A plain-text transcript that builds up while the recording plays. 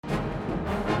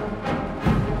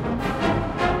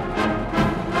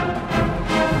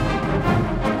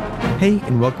Hey,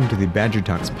 and welcome to the Badger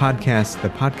Talks podcast, the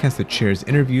podcast that shares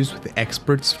interviews with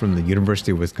experts from the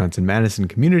University of Wisconsin-Madison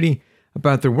community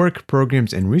about their work,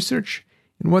 programs, and research,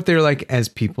 and what they're like as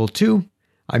people too.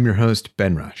 I'm your host,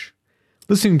 Ben Rush.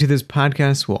 Listening to this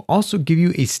podcast will also give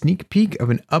you a sneak peek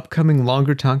of an upcoming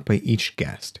longer talk by each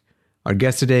guest. Our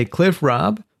guest today, Cliff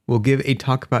Robb, will give a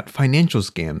talk about financial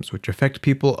scams, which affect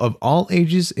people of all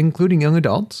ages, including young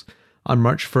adults, on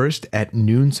March 1st at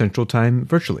noon Central Time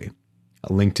virtually.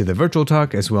 A link to the virtual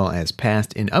talk, as well as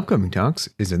past and upcoming talks,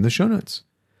 is in the show notes.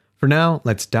 For now,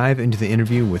 let's dive into the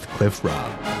interview with Cliff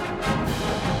Robb.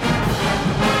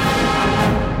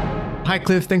 Hi,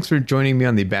 Cliff. Thanks for joining me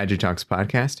on the Badger Talks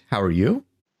podcast. How are you?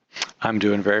 I'm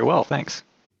doing very well, thanks.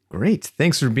 Great.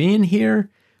 Thanks for being here.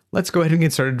 Let's go ahead and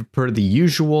get started per the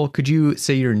usual. Could you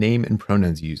say your name and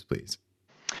pronouns you use, please?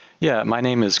 Yeah, my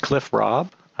name is Cliff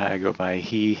Robb. I go by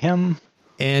he, him.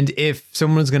 And if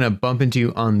someone's going to bump into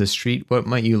you on the street, what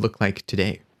might you look like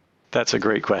today? That's a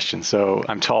great question. So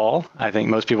I'm tall. I think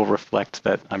most people reflect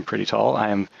that I'm pretty tall. I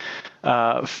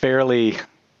am fairly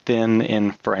thin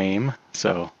in frame,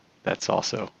 so that's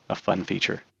also a fun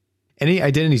feature. Any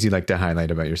identities you'd like to highlight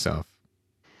about yourself?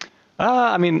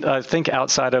 I think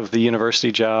outside of the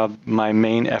university job, my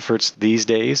main efforts these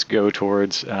days go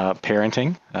towards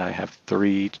parenting. I have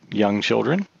 3 young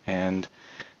children, and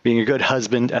being a good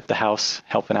husband at the house,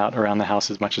 helping out around the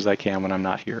house as much as I can when I'm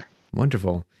not here.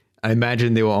 Wonderful. I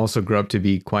imagine they will also grow up to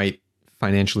be quite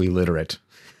financially literate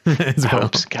as well.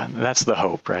 God, that's the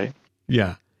hope, right?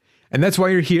 Yeah. And that's why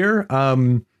you're here.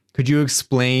 Could you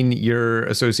explain your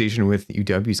association with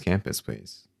UW's campus,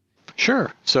 please?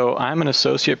 Sure. So I'm an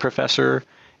associate professor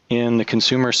in the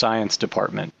consumer science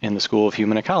department in the School of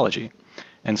Human Ecology.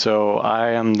 And so I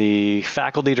am the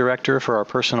faculty director for our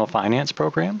personal finance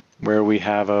program, where we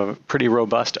have a pretty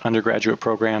robust undergraduate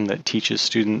program that teaches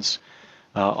students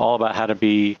all about how to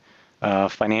be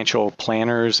financial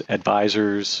planners,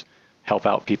 advisors, help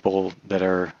out people that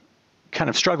are kind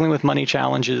of struggling with money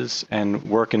challenges and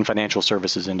work in financial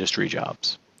services industry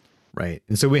jobs. Right.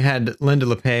 And so we had Linda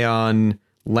LePay on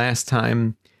last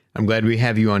time. I'm glad we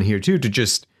have you on here too, to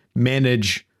just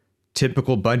manage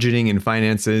typical budgeting and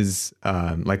finances,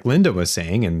 like Linda was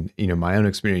saying, and my own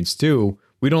experience too.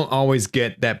 We don't always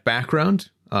get that background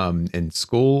in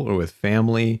school or with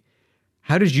family.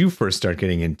 How did you first start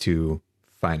getting into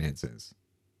finances?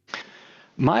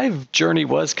 My journey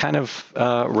was kind of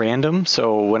random.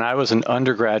 So when I was an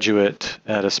undergraduate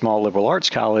at a small liberal arts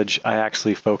college, I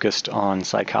actually focused on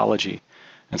psychology.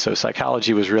 And so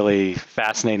psychology was really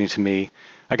fascinating to me.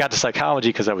 I got to psychology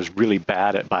because I was really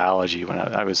bad at biology. When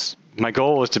my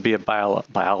goal was to be a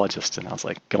biologist, and I was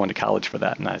like going to college for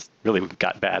that, and I really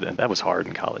got bad, and that was hard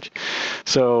in college.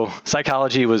 So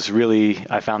psychology was really,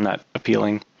 I found that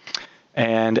appealing.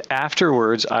 And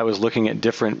afterwards, I was looking at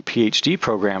different PhD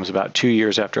programs about 2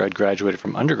 years after I'd graduated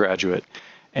from undergraduate.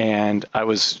 And I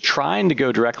was trying to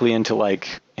go directly into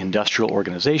like industrial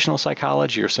organizational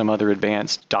psychology or some other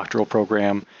advanced doctoral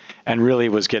program, and really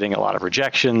was getting a lot of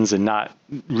rejections and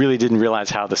didn't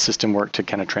realize how the system worked to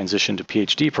kind of transition to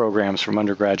PhD programs from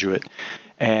undergraduate.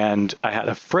 And I had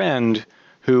a friend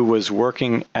who was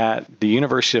working at the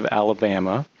University of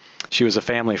Alabama. She was a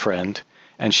family friend,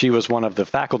 and she was one of the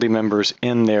faculty members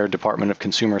in their Department of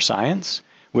Consumer Science,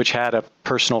 which had a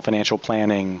personal financial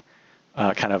planning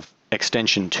kind of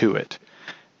extension to it.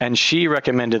 And she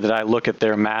recommended that I look at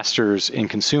their master's in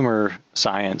consumer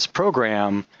science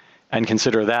program and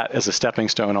consider that as a stepping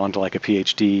stone onto like a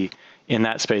PhD in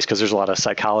that space, because there's a lot of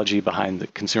psychology behind the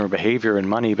consumer behavior and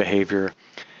money behavior.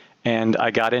 And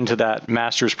I got into that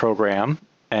master's program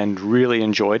and really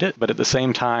enjoyed it. But at the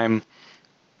same time,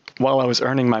 while I was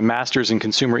earning my master's in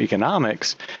consumer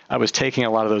economics, I was taking a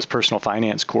lot of those personal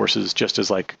finance courses just as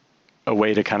like a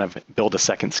way to kind of build a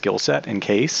second skill set in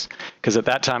case. Because at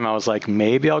that time I was like,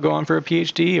 maybe I'll go on for a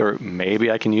PhD, or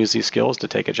maybe I can use these skills to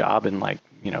take a job in like,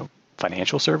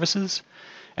 financial services.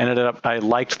 And I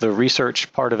liked the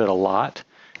research part of it a lot.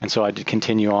 And so I did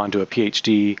continue on to a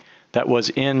PhD that was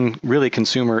in really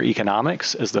consumer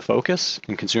economics as the focus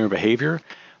and consumer behavior.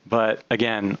 But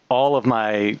again, all of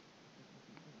my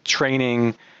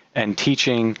training and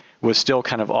teaching was still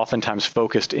kind of oftentimes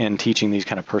focused in teaching these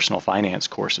kind of personal finance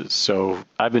courses. So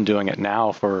I've been doing it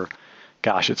now for,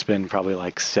 it's been probably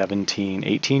like 17,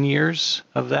 18 years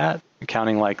of that,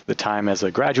 counting like the time as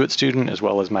a graduate student as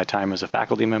well as my time as a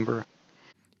faculty member.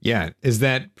 Yeah. Is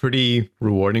that pretty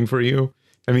rewarding for you?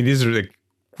 I mean, these are the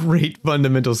great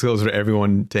fundamental skills for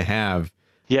everyone to have.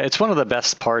 Yeah, it's one of the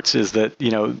best parts is that,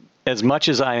 as much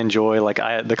as I enjoy,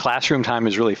 the classroom time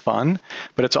is really fun,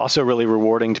 but it's also really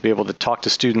rewarding to be able to talk to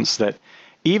students that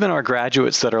even our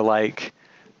graduates that are like,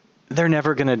 they're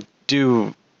never going to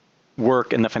do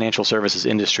work in the financial services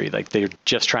industry. Like they're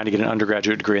just trying to get an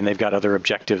undergraduate degree and they've got other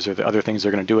objectives or the other things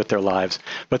they're going to do with their lives.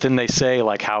 But then they say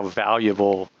like how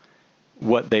valuable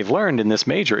what they've learned in this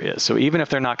major is. So even if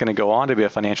they're not going to go on to be a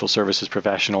financial services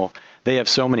professional, they have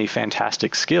so many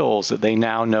fantastic skills that they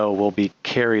now know will be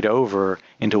carried over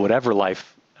into whatever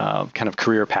life kind of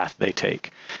career path they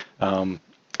take. And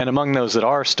among those that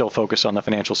are still focused on the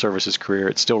financial services career,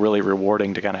 it's still really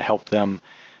rewarding to kind of help them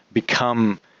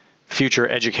become future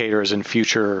educators and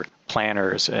future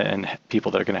planners and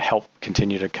people that are going to help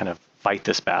continue to kind of fight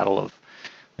this battle of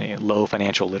low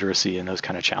financial literacy and those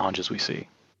kind of challenges we see.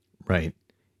 Right.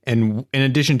 And in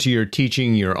addition to your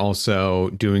teaching, you're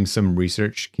also doing some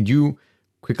research. Can you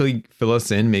quickly fill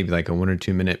us in, maybe like a 1 or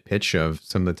 2 minute pitch of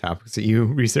some of the topics that you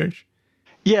research?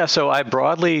 Yeah, so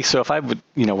if I would,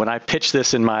 when I pitch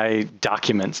this in my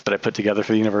documents that I put together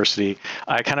for the university,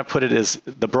 I kind of put it as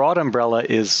the broad umbrella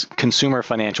is consumer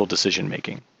financial decision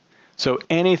making. So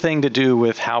anything to do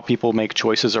with how people make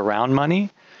choices around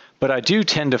money, but I do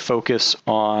tend to focus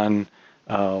on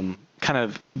kind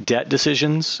of debt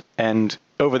decisions. And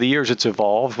over the years, it's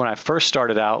evolved. When I first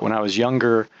started out, when I was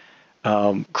younger,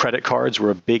 credit cards were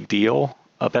a big deal,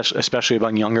 especially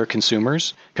among younger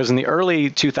consumers, because in the early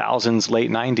 2000s,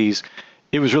 late 90s,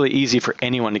 it was really easy for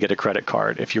anyone to get a credit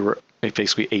card if you were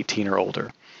basically 18 or older.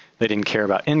 They didn't care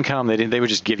about income. They would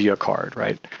just give you a card,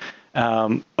 right?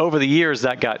 Over the years,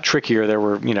 that got trickier. There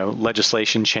were,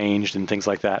 legislation changed and things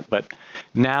like that. But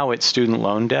now it's student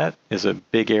loan debt is a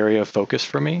big area of focus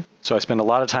for me. So I spend a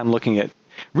lot of time looking at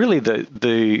really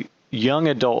the young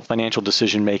adult financial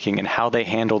decision making and how they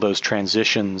handle those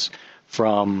transitions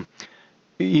from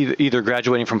either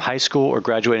graduating from high school or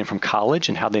graduating from college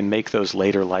and how they make those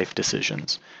later life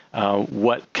decisions,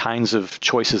 what kinds of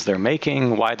choices they're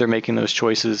making, why they're making those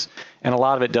choices. And a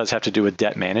lot of it does have to do with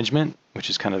debt management, which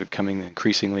is kind of becoming an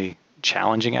increasingly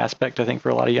challenging aspect, I think, for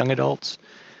a lot of young adults.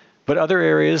 But other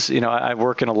areas, I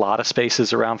work in a lot of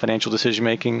spaces around financial decision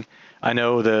making. I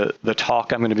know the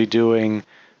talk I'm going to be doing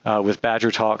with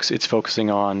Badger Talks, it's focusing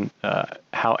on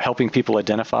how helping people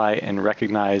identify and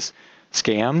recognize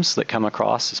scams that come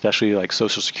across, especially like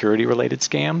Social Security related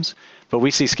scams. But we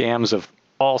see scams of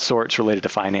all sorts related to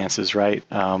finances, right?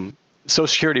 Social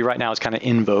Security right now is kind of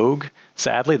in vogue.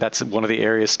 Sadly, that's one of the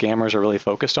areas scammers are really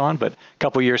focused on. But a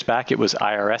couple of years back, it was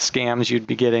IRS scams you'd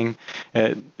be getting.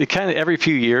 It kind of every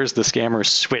few years, the scammers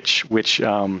switch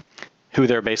who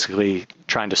they're basically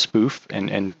trying to spoof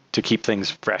and to keep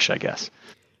things fresh, I guess.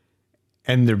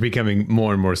 And they're becoming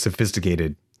more and more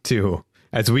sophisticated too.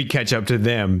 As we catch up to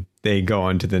them, they go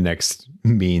on to the next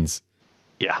means.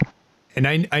 Yeah. And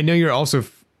I know you're also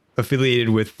affiliated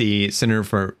with the Center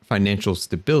for Financial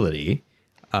Stability.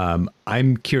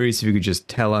 I'm curious if you could just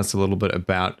tell us a little bit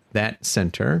about that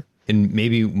center and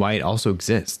maybe why it also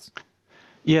exists.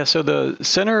 Yeah, so the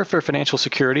Center for Financial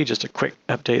Security, just a quick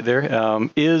update there,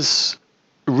 is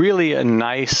really a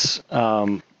nice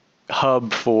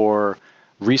hub for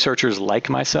researchers like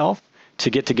myself to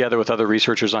get together with other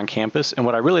researchers on campus. And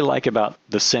what I really like about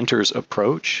the center's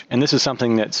approach, and this is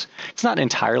something it's not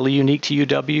entirely unique to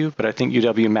UW, but I think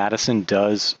UW-Madison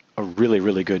does a really,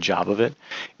 really good job of it.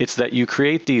 It's that you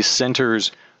create these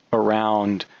centers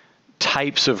around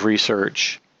types of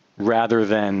research rather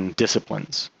than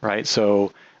disciplines, right?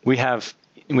 So we have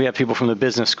people from the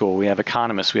business school, we have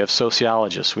economists, we have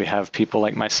sociologists, we have people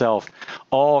like myself,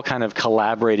 all kind of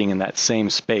collaborating in that same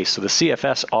space. So the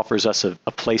CFS offers us a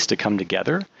place to come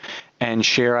together and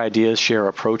share ideas, share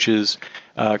approaches,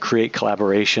 create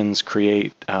collaborations,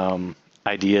 create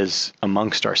ideas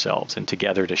amongst ourselves and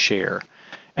together to share.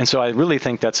 And so I really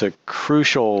think that's a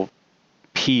crucial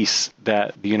piece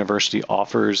that the university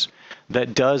offers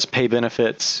that does pay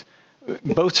benefits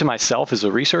both to myself as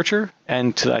a researcher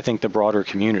and to, I think, the broader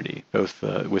community, both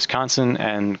Wisconsin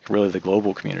and really the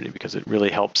global community, because it really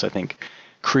helps, I think,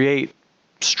 create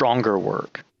stronger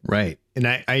work. Right. And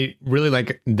I really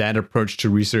like that approach to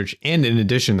research. And in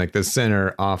addition, like the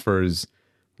center offers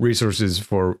resources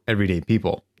for everyday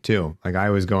people too. Like I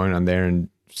was going on there and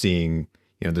seeing,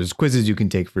 there's quizzes you can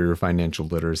take for your financial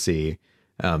literacy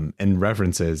and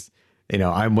references.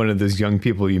 I'm one of those young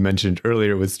people you mentioned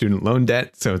earlier with student loan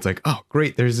debt. So it's like, oh,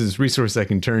 great. There's this resource I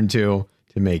can turn to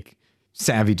make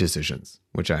savvy decisions,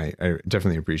 which I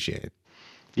definitely appreciate.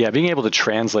 Yeah, being able to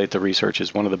translate the research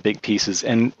is one of the big pieces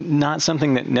and not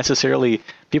something that necessarily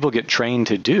people get trained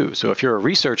to do. So if you're a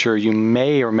researcher, you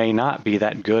may or may not be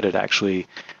that good at actually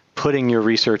putting your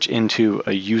research into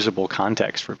a usable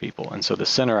context for people. And so the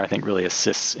center, I think, really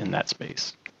assists in that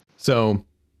space. So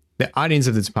the audience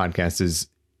of this podcast is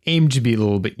aimed to be a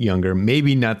little bit younger,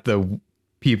 maybe not the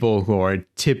people who are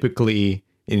typically,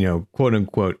 quote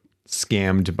unquote,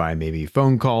 scammed by maybe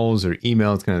phone calls or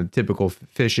emails, kind of typical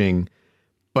phishing.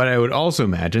 But I would also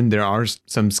imagine there are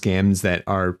some scams that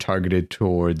are targeted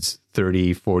towards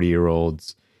 30,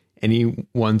 40-year-olds. Any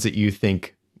ones that you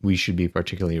think we should be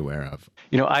particularly aware of?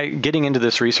 Getting into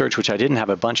this research, which I didn't have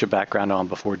a bunch of background on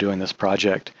before doing this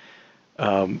project,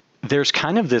 there's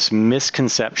kind of this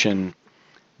misconception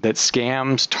that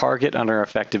scams target and are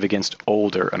effective against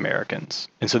older Americans.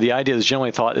 And so the idea is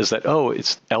generally thought is that,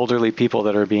 it's elderly people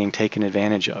that are being taken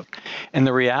advantage of. And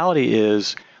the reality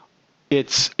is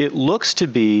it looks to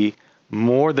be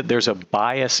more that there's a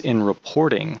bias in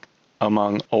reporting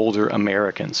among older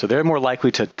Americans. So they're more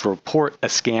likely to report a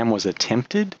scam was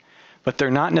attempted, but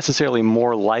they're not necessarily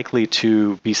more likely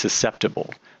to be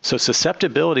susceptible. So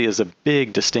susceptibility is a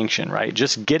big distinction, right?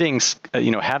 Just getting,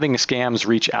 having scams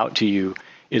reach out to you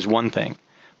is one thing,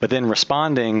 but then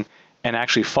responding and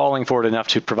actually falling for it enough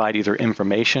to provide either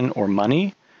information or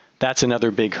money, that's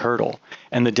another big hurdle.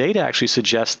 And the data actually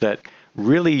suggests that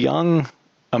really young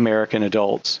American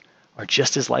adults are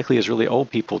just as likely as really old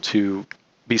people to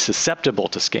be susceptible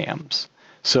to scams.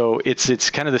 So it's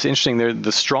kind of this interesting, they're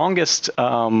the strongest,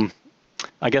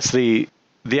 I guess the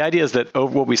idea is that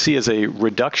what we see is a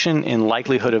reduction in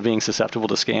likelihood of being susceptible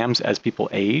to scams as people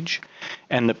age.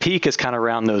 And the peak is kind of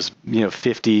around those,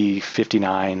 50,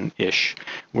 59-ish,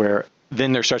 where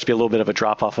then there starts to be a little bit of a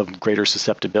drop off of greater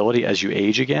susceptibility as you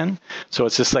age again. So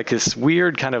it's just like this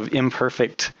weird kind of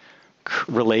imperfect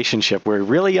relationship where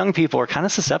really young people are kind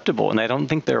of susceptible and I don't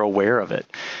think they're aware of it.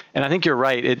 And I think you're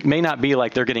right. It may not be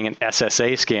like they're getting an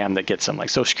SSA scam that gets them, like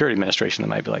Social Security Administration, that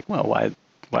might be like, well, why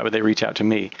would they reach out to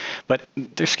me? But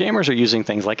their scammers are using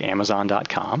things like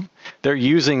Amazon.com. They're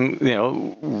using,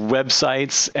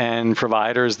 websites and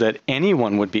providers that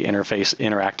anyone would be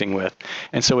interacting with.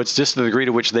 And so it's just the degree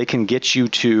to which they can get you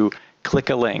to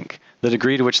click a link, the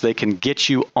degree to which they can get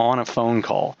you on a phone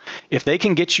call. If they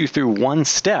can get you through one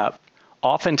step,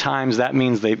 oftentimes that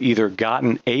means they've either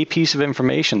gotten a piece of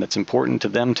information that's important to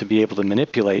them to be able to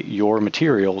manipulate your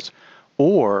materials,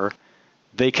 or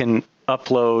they can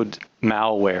upload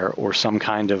malware or some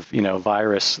kind of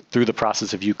virus through the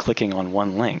process of you clicking on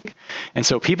one link. And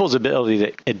so people's ability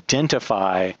to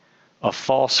identify a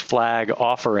false flag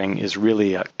offering is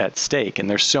really at stake. And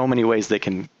there's so many ways they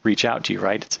can reach out to you,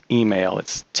 right? It's email,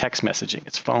 it's text messaging,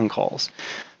 it's phone calls.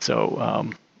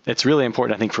 So it's really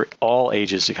important, I think, for all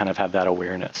ages to kind of have that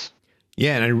awareness.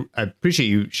 Yeah, and I appreciate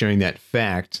you sharing that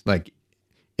fact. Like,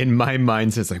 in my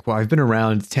mind, it's like, well, I've been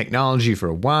around technology for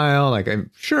a while. Like,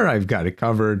 I'm sure I've got it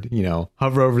covered,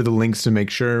 hover over the links to make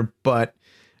sure. But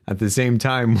at the same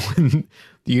time, when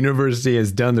the university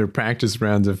has done their practice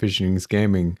rounds of phishing and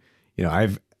scamming,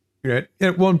 I've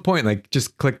at one point, like,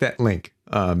 just click that link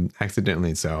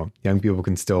accidentally. So young people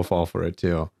can still fall for it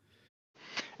too.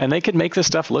 And they could make this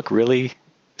stuff look really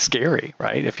scary,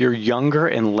 right? If you're younger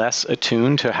and less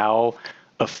attuned to how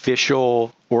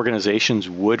official organizations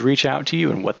would reach out to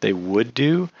you and what they would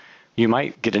do, you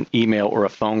might get an email or a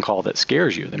phone call that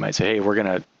scares you. They might say, hey, we're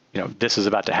going to, this is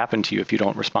about to happen to you if you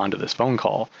don't respond to this phone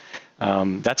call.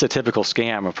 That's a typical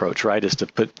scam approach, right? Is to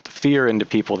put fear into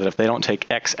people that if they don't take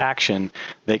X action,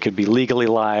 they could be legally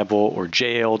liable or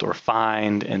jailed or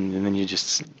fined. And then you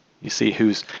see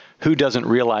who doesn't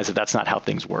realize that that's not how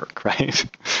things work, right?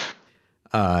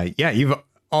 Yeah, you've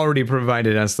already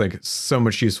provided us like so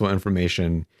much useful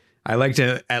information. I like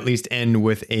to at least end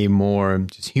with a more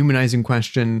just humanizing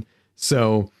question.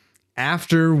 So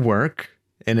after work,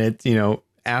 and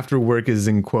after work is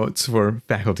in quotes for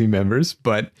faculty members,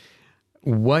 but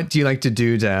what do you like to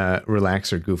do to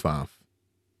relax or goof off?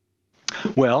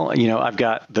 Well, I've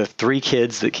got the 3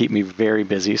 kids that keep me very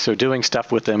busy. So doing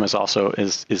stuff with them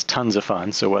is tons of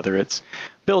fun. So whether it's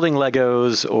building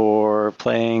Legos or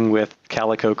playing with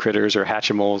calico critters or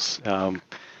Hatchimals,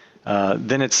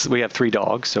 then we have 3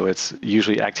 dogs. So it's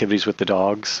usually activities with the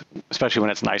dogs, especially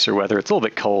when it's nicer weather. It's a little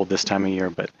bit cold this time of year,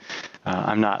 but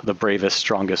I'm not the bravest,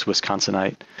 strongest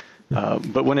Wisconsinite.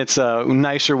 But when it's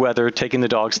nicer weather, taking the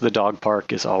dogs to the dog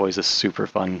park is always a super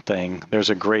fun thing. There's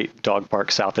a great dog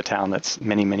park south of town that's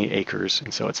many, many acres.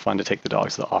 And so it's fun to take the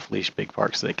dogs to the off-leash big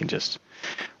park so they can just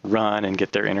run and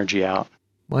get their energy out.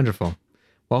 Wonderful.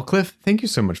 Well, Cliff, thank you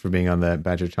so much for being on the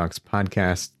Badger Talks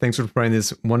podcast. Thanks for providing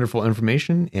this wonderful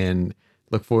information and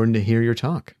look forward to hear your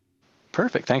talk.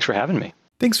 Perfect. Thanks for having me.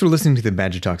 Thanks for listening to the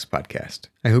Badger Talks podcast.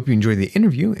 I hope you enjoyed the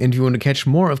interview, and if you want to catch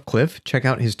more of Cliff, check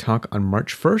out his talk on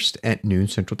March 1st at noon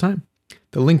Central Time.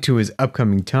 The link to his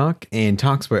upcoming talk and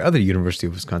talks by other University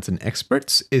of Wisconsin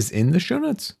experts is in the show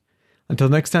notes. Until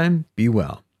next time, be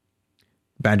well.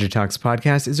 Badger Talks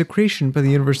podcast is a creation by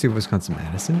the University of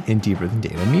Wisconsin-Madison and Deeper Than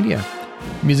Data Media.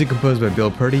 Music composed by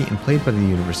Bill Purdy and played by the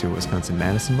University of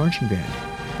Wisconsin-Madison Marching Band.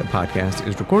 The podcast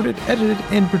is recorded, edited,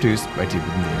 and produced by T.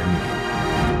 Media.